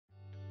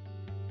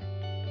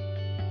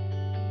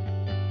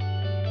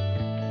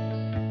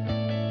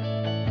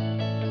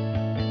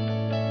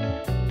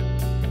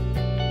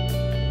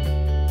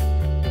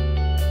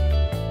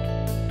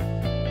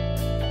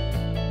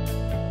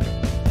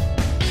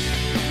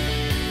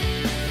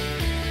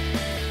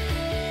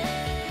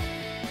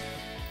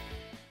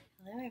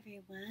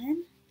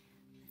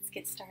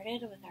get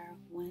started with our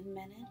 1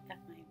 minute of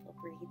mindful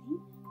breathing.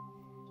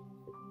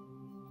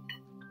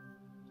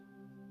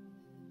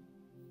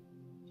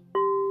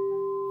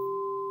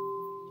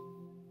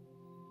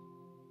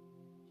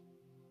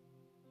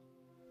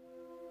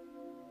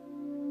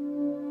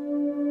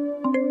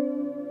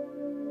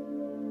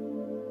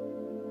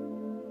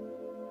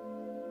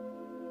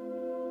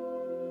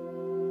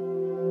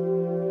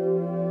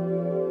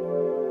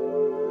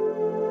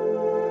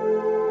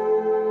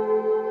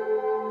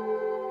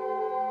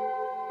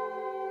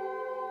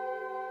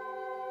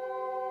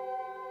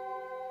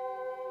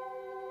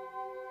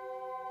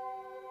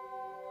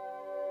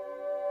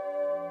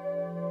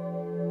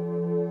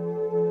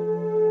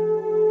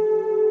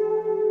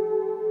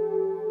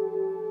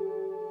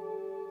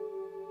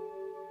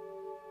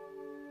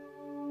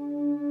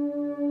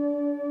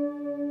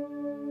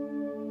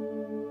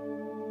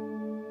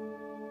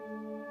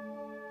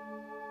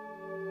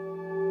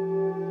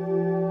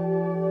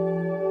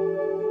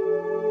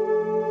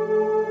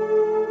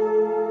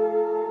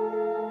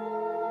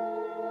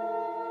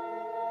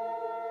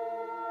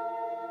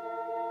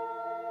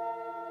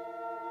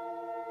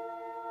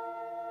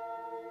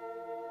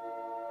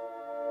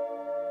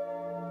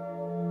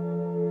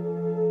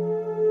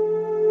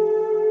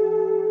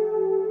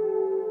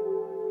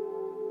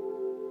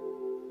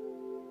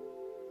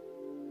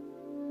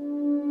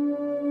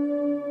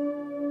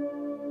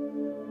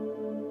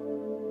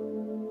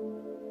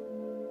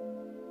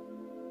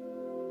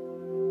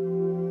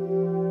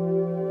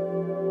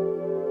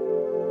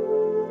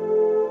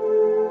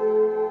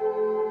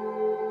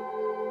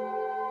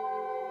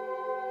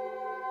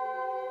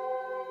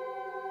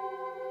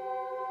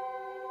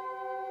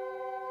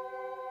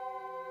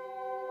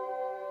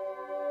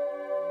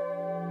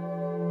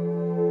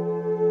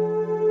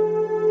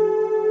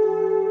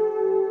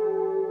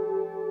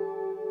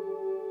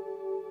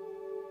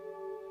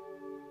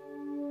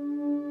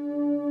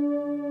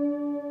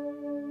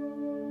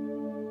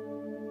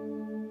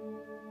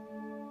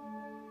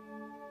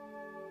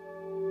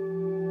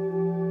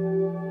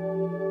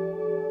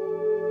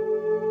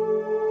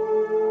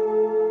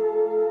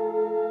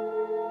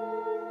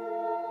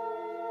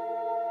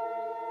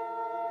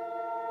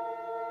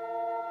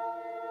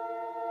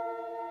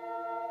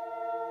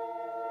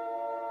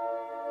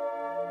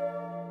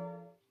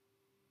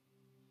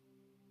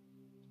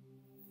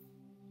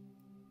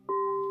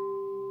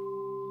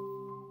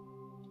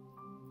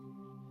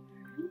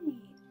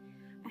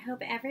 I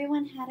hope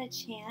everyone had a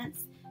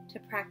chance to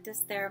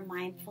practice their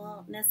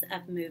mindfulness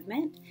of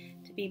movement,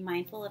 to be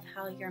mindful of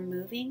how you're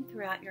moving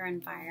throughout your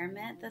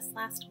environment this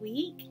last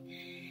week.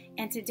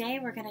 And today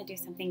we're going to do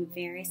something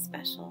very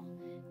special.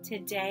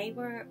 Today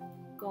we're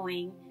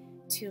going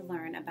to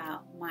learn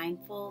about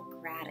mindful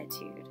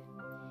gratitude.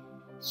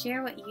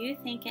 Share what you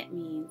think it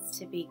means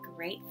to be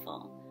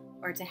grateful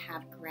or to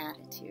have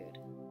gratitude.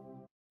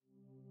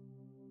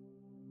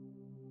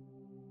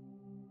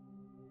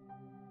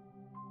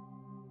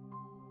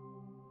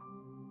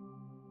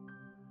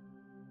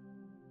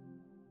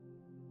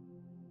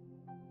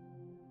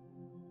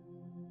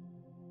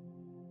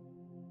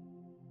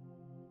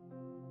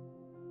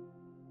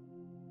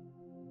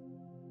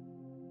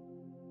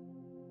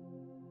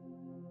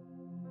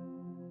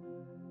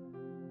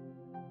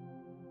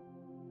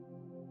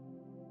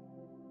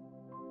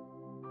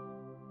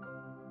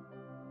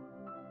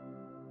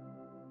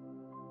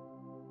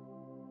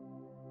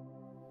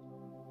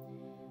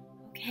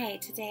 Okay,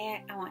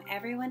 today I want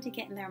everyone to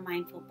get in their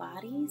mindful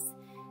bodies,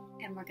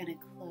 and we're going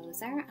to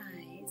close our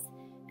eyes,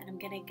 and I'm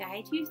going to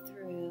guide you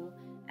through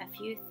a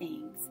few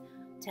things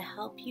to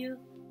help you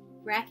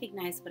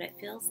recognize what it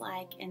feels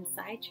like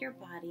inside your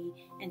body,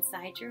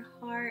 inside your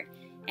heart,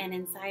 and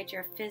inside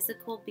your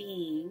physical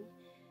being,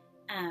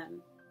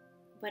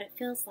 what it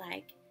feels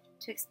like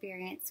to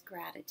experience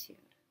gratitude.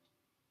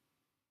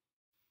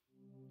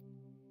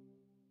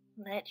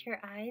 Let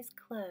your eyes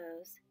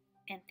close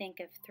and think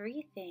of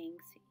 3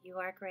 things you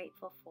are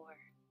grateful for.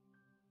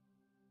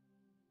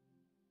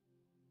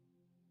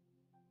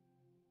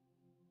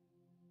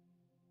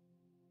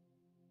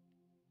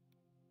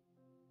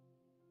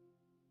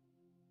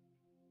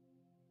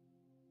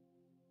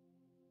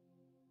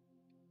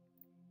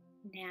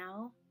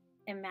 Now,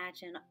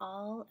 imagine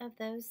all of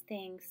those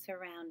things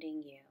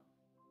surrounding you.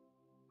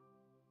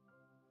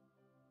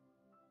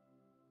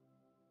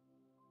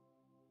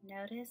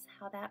 Notice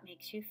how that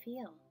makes you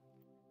feel.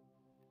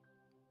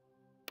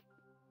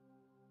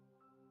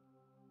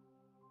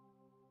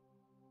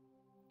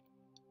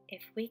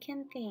 If we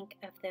can think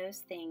of those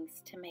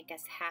things to make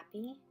us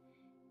happy,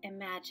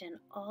 imagine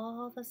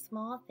all the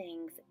small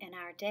things in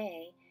our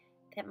day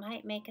that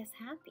might make us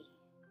happy.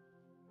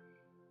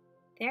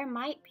 There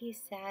might be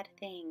sad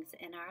things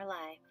in our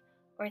life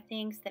or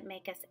things that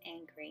make us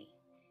angry.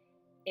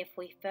 If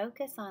we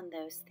focus on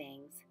those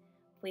things,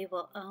 we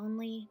will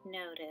only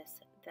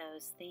notice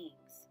those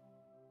things.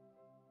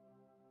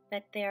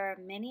 But there are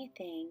many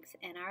things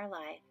in our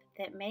life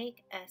that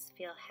make us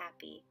feel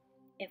happy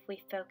if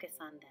we focus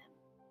on them.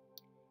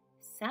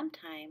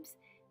 Sometimes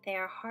they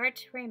are hard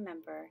to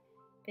remember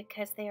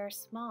because they are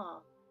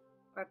small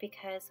or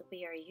because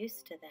we are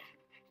used to them.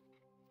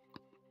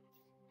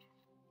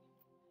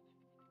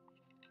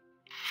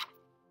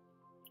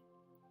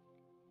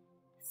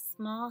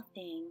 Small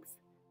things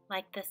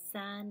like the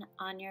sun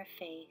on your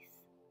face,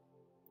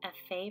 a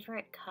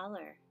favorite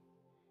color,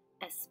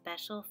 a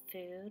special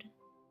food,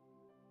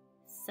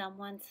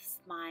 someone's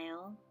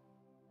smile,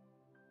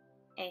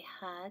 a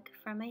hug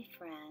from a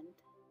friend,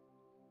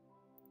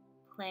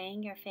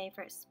 playing your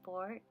favorite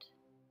sport,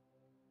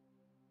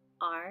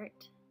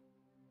 art,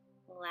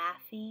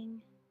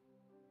 laughing.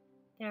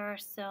 There are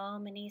so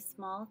many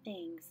small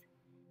things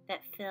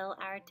that fill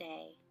our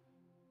day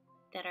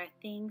that are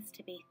things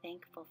to be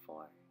thankful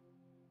for,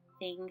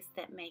 things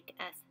that make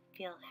us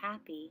feel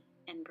happy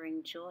and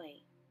bring joy.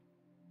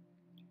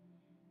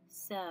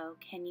 So,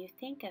 can you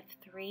think of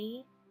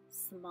 3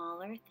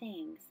 smaller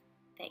things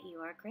that you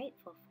are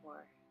grateful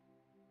for?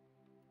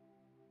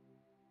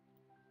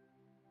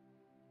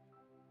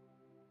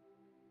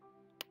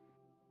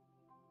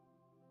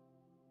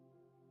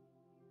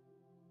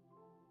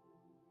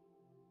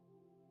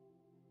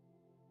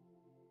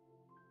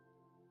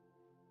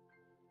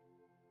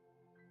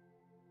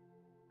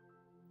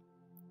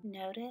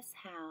 Notice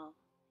how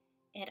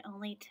it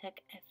only took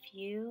a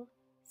few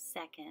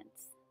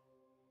seconds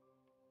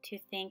to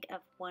think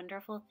of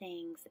wonderful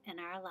things in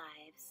our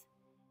lives,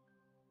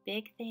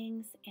 big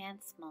things and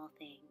small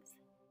things,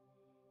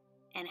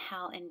 and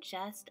how in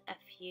just a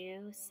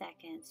few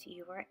seconds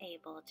you were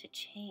able to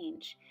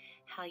change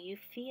how you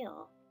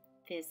feel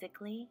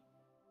physically,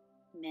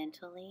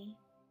 mentally,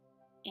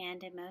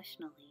 and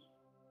emotionally.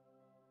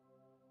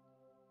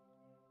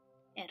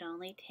 It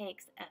only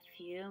takes a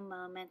few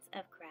moments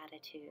of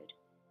gratitude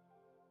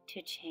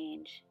to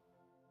change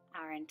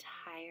our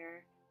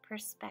entire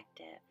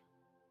perspective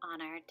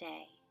on our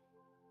day.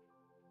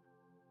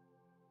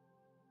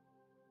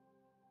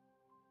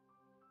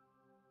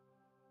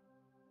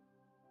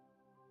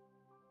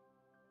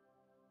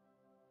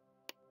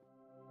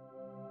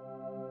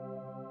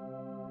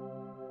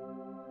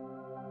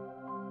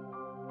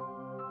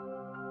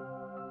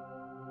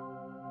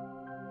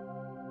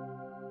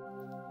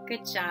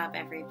 Good job,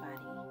 everybody.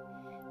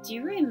 Do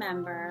you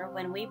remember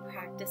when we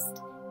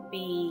practiced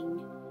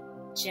being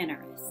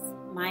generous,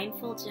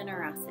 mindful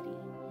generosity,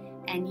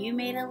 and you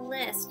made a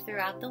list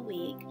throughout the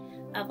week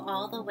of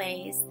all the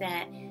ways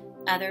that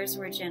others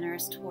were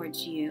generous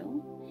towards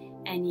you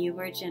and you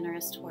were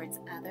generous towards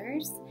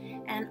others,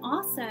 and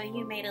also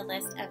you made a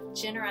list of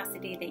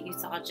generosity that you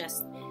saw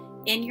just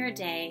in your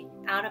day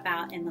out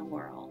about in the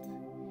world.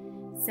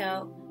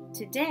 So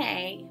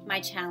today,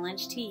 my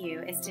challenge to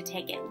you is to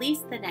take at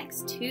least the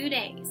next 2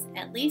 days,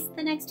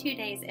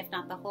 if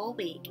not the whole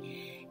week,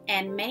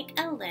 and make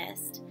a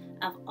list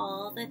of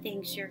all the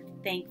things you're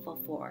thankful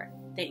for,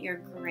 that you're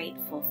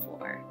grateful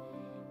for.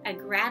 A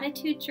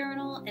gratitude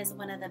journal is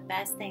one of the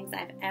best things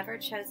I've ever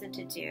chosen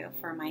to do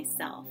for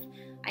myself.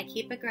 I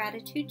keep a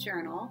gratitude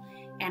journal,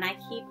 and I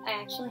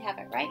actually have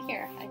it right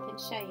here. I can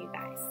show you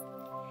guys.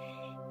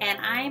 And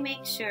I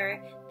make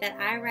sure that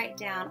I write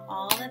down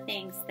all the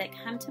things that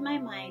come to my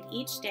mind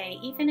each day,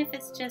 even if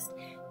it's just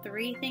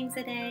 3 things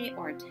a day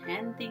or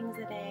 10 things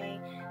a day,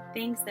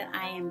 things that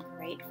I am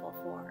grateful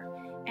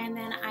for. And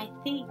then I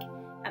think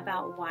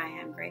about why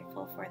I'm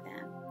grateful for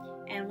them.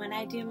 And when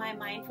I do my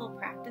mindful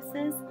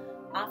practices,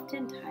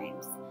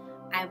 oftentimes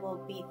I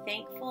will be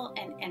thankful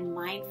and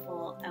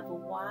mindful of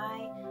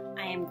why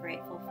I am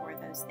grateful for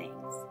those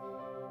things.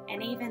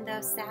 And even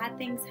though sad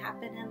things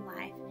happen in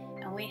life,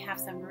 and we have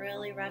some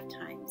really rough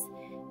times,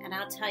 and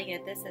I'll tell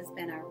you, this has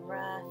been a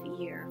rough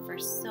year for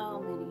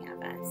so many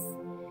of us,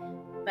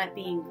 but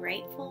being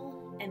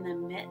grateful in the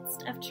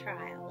midst of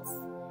trials,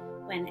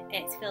 when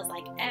it feels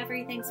like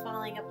everything's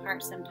falling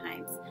apart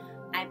sometimes,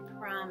 I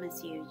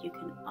promise you, you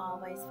can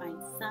always find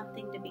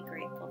something to be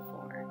grateful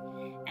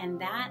for, and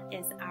that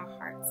is our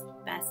heart's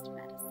best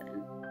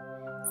medicine.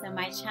 So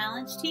my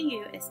challenge to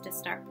you is to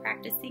start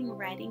practicing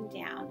writing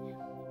down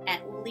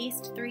at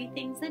least 3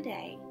 things a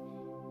day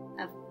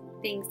of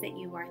things that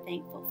you are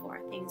thankful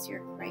for, things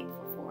you're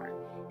grateful for.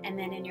 And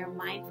then in your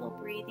mindful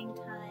breathing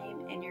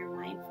time and your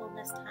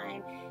mindfulness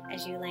time,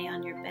 as you lay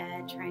on your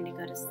bed trying to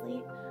go to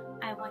sleep,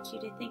 I want you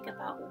to think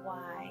about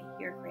why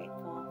you're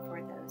grateful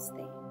for those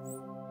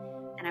things.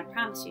 And I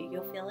promise you,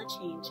 you'll feel a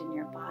change in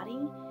your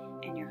body,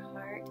 in your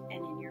heart,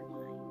 and in your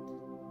mind.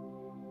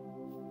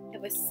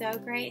 It was so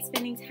great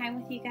spending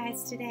time with you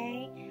guys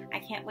today. I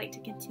can't wait to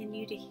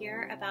continue to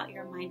hear about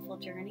your mindful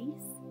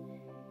journeys.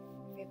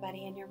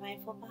 Everybody in your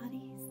mindful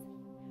bodies,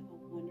 have a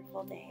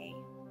wonderful day.